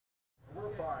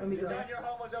fine. John, your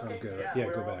home was okay too? Yeah, Yeah,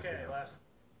 we go were back okay now. last.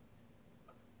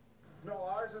 No,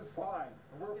 ours is fine.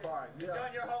 We're fine. Yeah.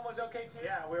 John, your home was okay too?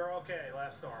 Yeah, we were okay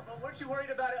last storm. Well, weren't you worried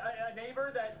about a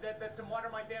neighbor that some water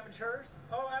might damage hers?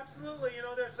 Oh, absolutely. You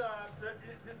know, there's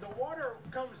the water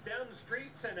comes down the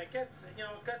streets and it gets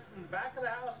in the back of the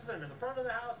houses and in the front of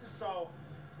the houses. So,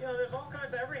 you know, there's all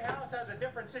kinds of, every house has a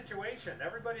different situation.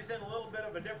 Everybody's in a little bit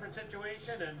of a different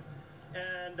situation,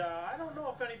 and I don't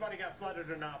know if anybody got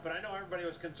flooded or not, but I know everybody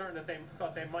was concerned that they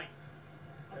thought they might.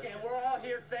 Okay, and we're all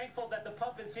here thankful that the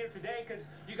pump is here today, because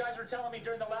you guys were telling me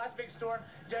during the last big storm,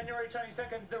 January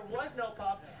 22nd, there was no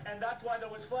pump, and that's why there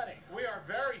was flooding. We are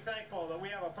very thankful that we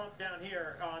have a pump down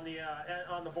here on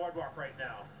the boardwalk right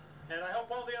now, and I hope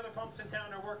all the other pumps in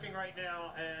town are working right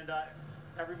now, and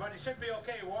everybody should be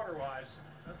okay water-wise.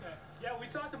 Okay. Yeah, we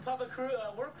saw some public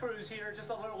work crews here just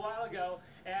a little while ago,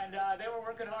 and they were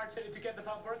working hard to get the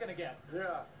pump working again.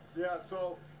 Yeah,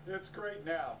 so it's great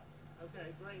now.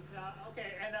 Okay, great.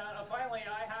 Okay, and finally,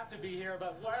 I have to be here,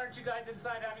 but why aren't you guys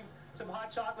inside having some hot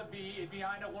chocolate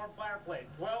behind a warm fireplace?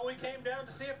 Well, we came down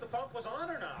to see if the pump was on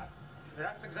or not.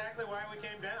 That's exactly why we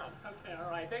came down. Okay,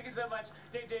 all right. Thank you so much,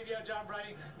 Dave Davio, John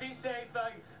Brady. Be safe.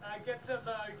 Get some,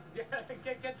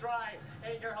 get dry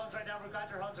in your homes right now. We're glad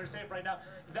your homes are safe right now.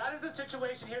 That is the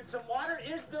situation here. Some water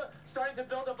is starting to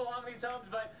build up along these homes,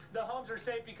 but the homes are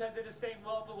safe because it is staying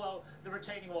well below the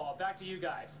retaining wall. Back to you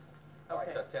guys. All right,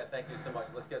 Ted, thank you so much.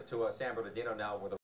 Let's get to San Bernardino now with